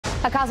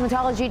A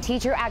cosmetology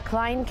teacher at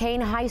Klein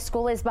Cain High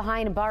School is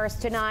behind bars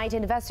tonight.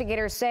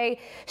 Investigators say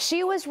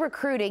she was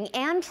recruiting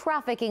and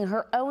trafficking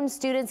her own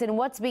students in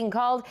what's being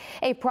called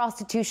a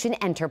prostitution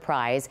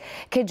enterprise.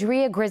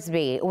 Kadria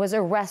Grisby was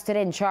arrested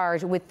and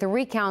charged with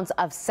 3 counts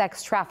of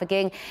sex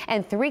trafficking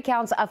and 3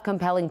 counts of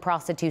compelling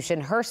prostitution.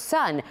 Her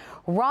son,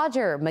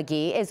 Roger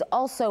McGee, is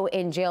also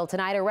in jail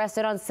tonight,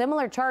 arrested on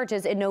similar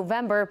charges in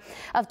November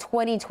of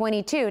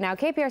 2022. Now,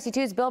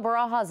 KPRC2's Bill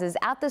Barajas is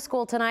at the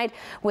school tonight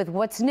with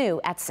what's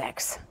new at 6.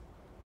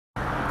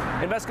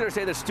 Investigators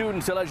say the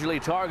students allegedly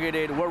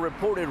targeted were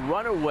reported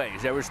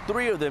runaways. There was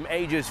 3 of them,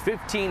 ages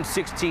 15,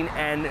 16,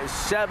 and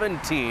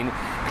 17.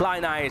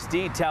 Klein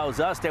ISD tells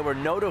us they were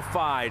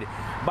notified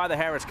by the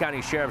Harris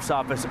County Sheriff's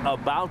Office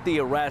about the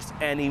arrest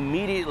and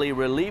immediately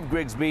relieved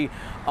Grigsby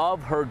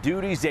of her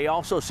duties. They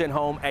also sent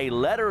home a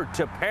letter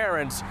to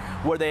parents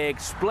where they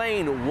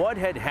explained what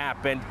had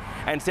happened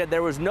and said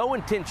there was no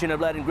intention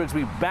of letting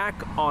Grigsby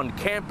back on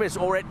campus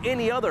or at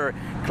any other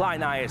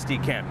Klein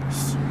ISD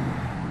campus.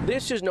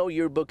 This is no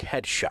yearbook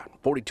headshot.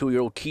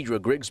 42-year-old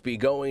Kedra Grigsby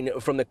going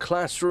from the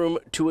classroom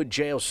to a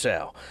jail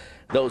cell.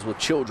 Those with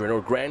children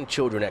or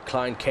grandchildren at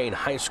Klein Cain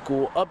High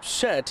School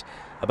upset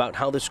about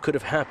how this could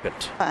have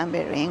happened. I'm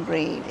very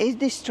angry. It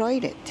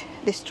destroyed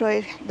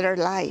their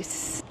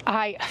lives.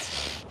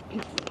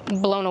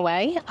 Blown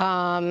away.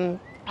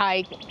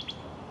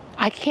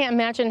 I can't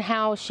imagine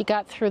how she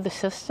got through the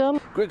system.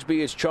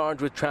 Grigsby is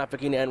charged with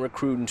trafficking and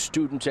recruiting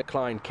students at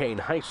Klein Cain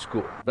High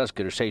School.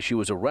 Investigators say she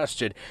was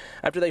arrested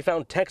after they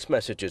found text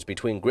messages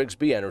between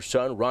Grigsby and her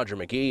son, Roger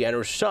McGee, and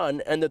her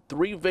son and the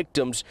 3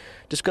 victims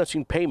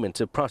discussing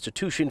payments of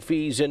prostitution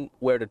fees and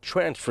where to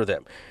transfer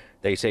them.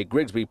 They say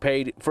Grigsby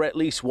paid for at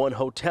least 1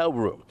 hotel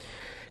room.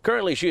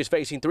 Currently, she is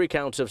facing 3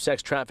 counts of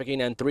sex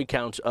trafficking and 3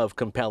 counts of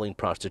compelling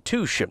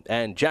prostitution.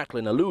 And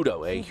Jacqueline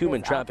Aludo, a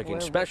human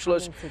trafficking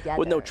specialist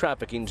with no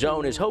trafficking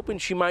zone, is hoping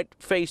she might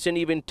face an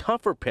even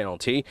tougher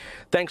penalty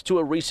thanks to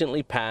a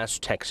recently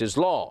passed Texas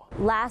law.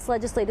 Last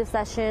legislative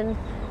session,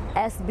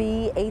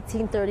 SB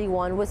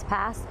 1831 was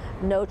passed,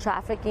 No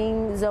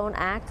Trafficking Zone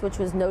Act, which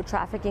was no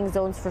trafficking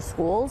zones for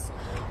schools.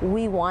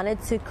 We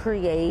wanted to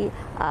create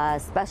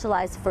a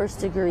specialized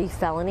first-degree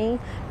felony,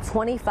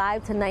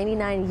 25 to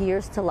 99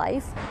 years to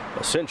life.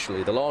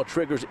 Essentially, the law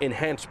triggers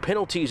enhanced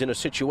penalties in a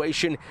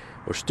situation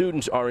where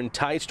students are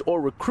enticed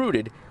or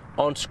recruited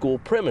on school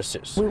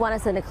premises. We want to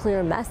send a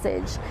clear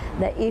message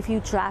that if you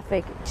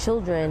traffic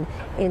children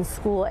in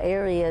school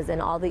areas and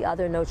all the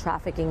other no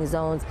trafficking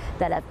zones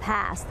that have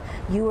passed,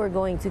 you are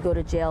going to go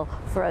to jail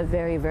for a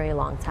very, very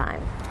long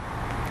time.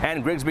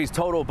 And Grigsby's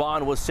total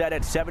bond was set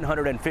at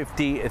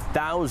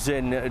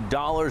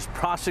 $750,000.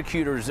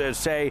 Prosecutors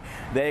say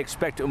they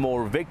expect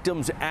more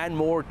victims and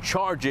more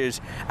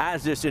charges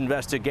as this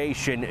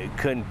investigation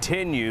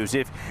continues.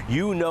 If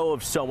you know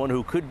of someone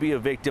who could be a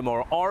victim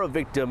or are a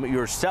victim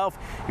yourself,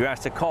 you're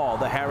asked to call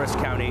the Harris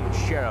County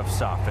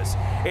Sheriff's Office.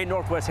 In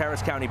Northwest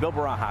Harris County, Bill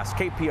Barajas,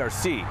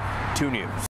 KPRC 2 News.